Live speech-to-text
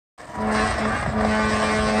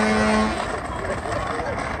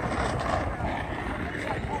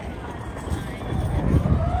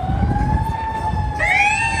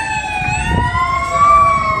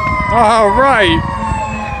All right.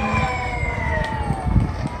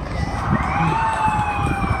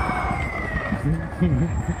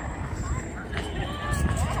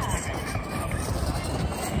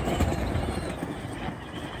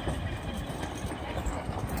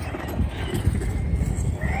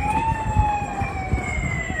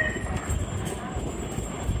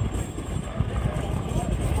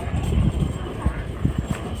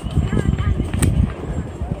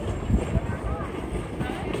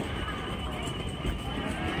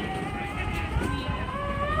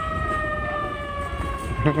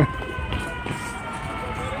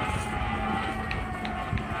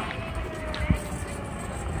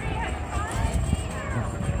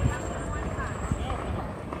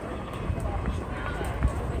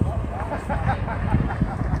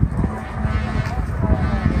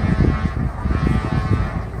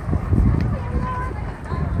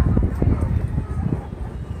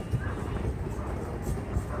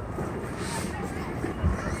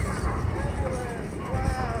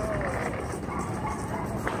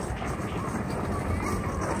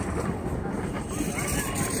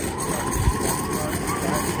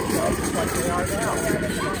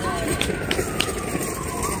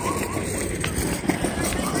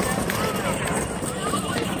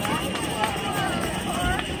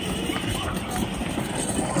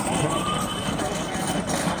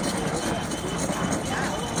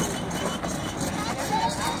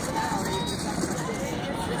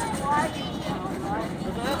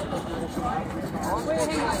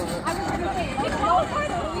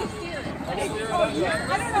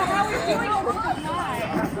 I don't know how we're doing it.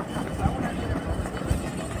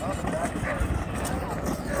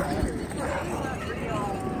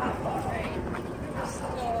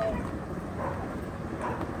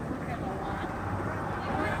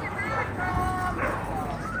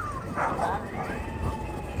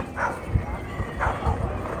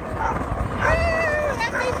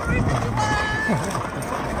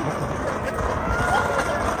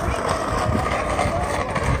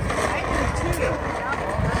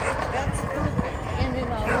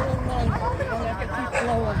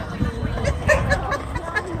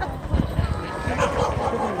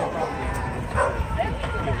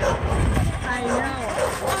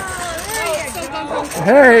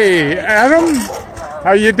 Hey, Adam,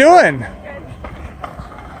 how you doing?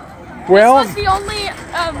 Well, this was the only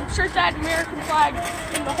shirt that had American flag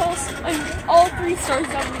in the whole, in all 3 stores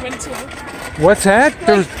that we went to. What's that?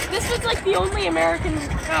 Like, this was like the only American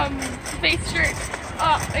face shirt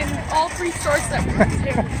in all 3 stores that we went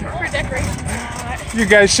to for decorations. You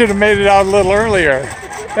guys should have made it out a little earlier.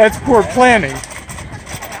 That's poor planning.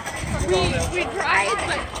 We tried,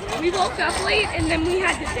 but we woke up late and then we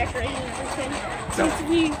had to decorate and everything since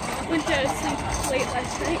we went to sleep late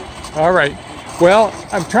last night. All right. Well,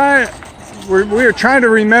 I'm trying. We're trying to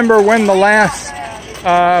remember when the last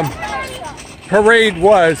parade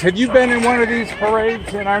was. Have you been in one of these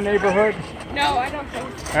parades in our neighborhood? No, I don't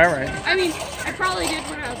think. All right. I mean, I probably did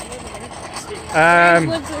when I was living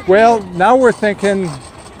there. Well, now we're thinking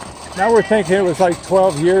it was like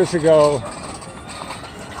 12 years ago.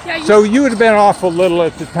 Yeah, so you would have been awful little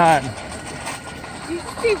at the time. You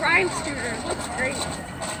should see Ryan's scooter. It looks great.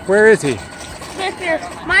 Where is he? Right there.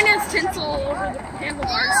 Mine has tinsel over the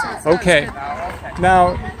handlebars. So okay.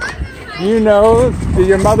 Now, you know, did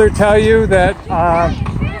your mother tell you that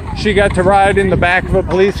she got to ride in the back of a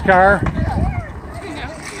police car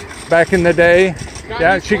back in the day?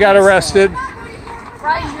 Yeah, she got arrested.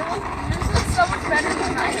 Ryan, yours looks so much better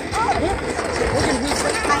than mine.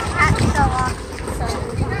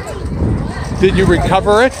 Did you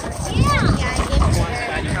recover it?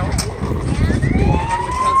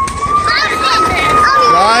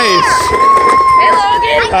 Nice. Hey,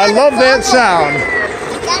 Logan. I love that sound.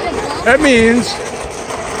 That means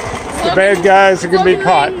the bad guys are going to be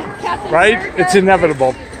caught, right? It's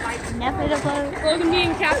inevitable. Logan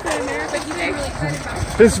being Captain America today.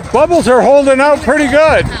 His bubbles are holding out pretty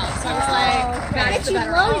good. Actually,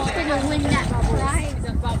 Logan's going to win that prize.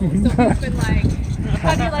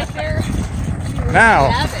 How do you like their...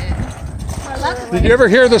 Now, did you ever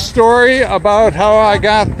hear the story about how I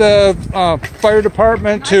got the fire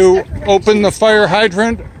department to open the fire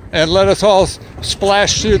hydrant and let us all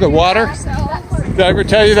splash through the water? Did I ever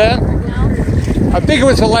tell you that? I think it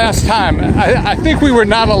was the last time. I think we were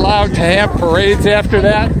not allowed to have parades after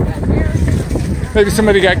that. Maybe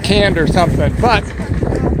somebody got canned or something. But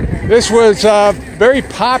this was very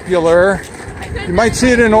popular. You might see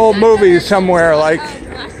it in old movies somewhere, like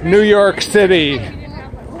New York City,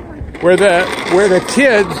 where the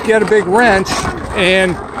kids get a big wrench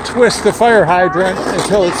and twist the fire hydrant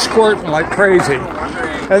until it's squirting like crazy,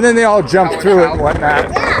 and then they all jump through it and whatnot.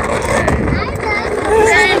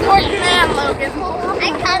 Very important man, Logan. I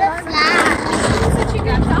cut a flag. Such a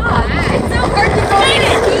good job. It's so hard to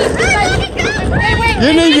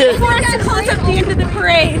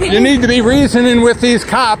You need to be reasoning with these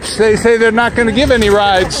cops. They say they're not going to give any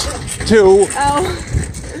rides to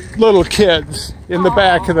little kids in the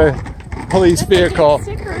back of the police vehicle.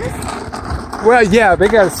 Well, yeah, they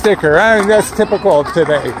got a sticker. I mean, that's typical of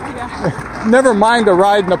today. Yeah. Never mind a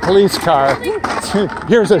ride in a police car.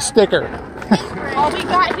 Here's a sticker. All we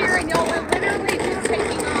got here, and y'all were literally just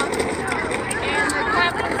taking off. And the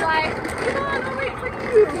cop was like, come on, I'll wait for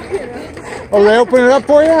you. Oh, they open it up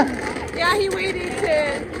for you? Yeah, he waited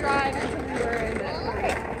to drive until we were in it.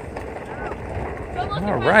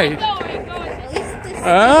 All right.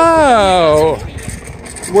 Oh,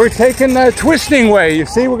 we're taking the twisting way. You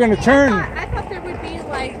see, we're going to turn. I thought there would be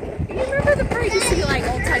like, you remember the parade? You see like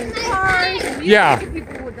old-time cars. And yeah.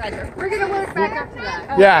 People would drive there. We're going to work back up to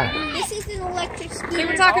that. Yeah. This is an electric scooter. We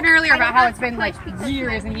were talking earlier about how it's been like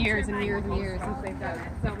years and years and years and years since they've done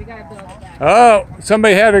it. So we got to build it back. Oh,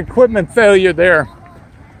 somebody had equipment failure there.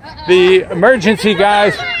 The emergency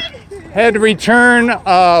guys had to return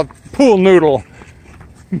a pool noodle.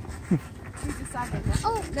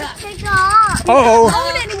 Oh, take it off. Uh-oh.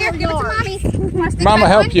 Hold it and give it to Mommy. Mama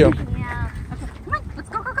help you.